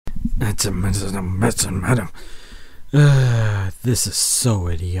This is so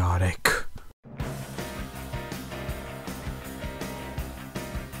idiotic.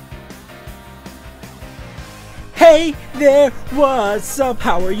 Hey there, what's up?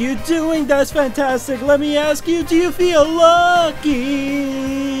 How are you doing? That's fantastic. Let me ask you, do you feel lucky?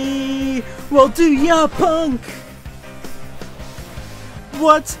 Well, do ya, punk?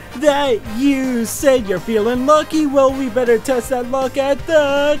 What's that you said? You're feeling lucky? Well, we better test that luck at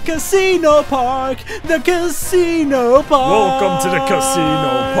the casino park. The casino park. Welcome to the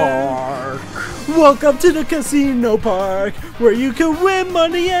casino park. Welcome to the casino park, where you can win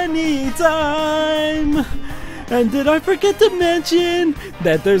money anytime. And did I forget to mention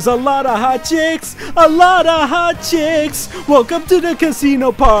that there's a lot of hot chicks? A lot of hot chicks! Welcome to the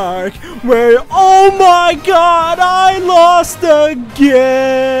casino park, where, oh my god, I lost the game!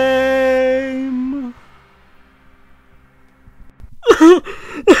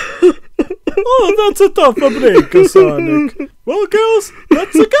 Oh, that's a tough break, Sonic. Well, girls,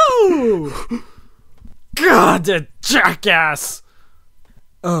 let's go! God, the jackass!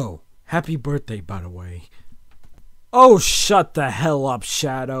 Oh, happy birthday, by the way. Oh, shut the hell up,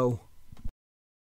 Shadow.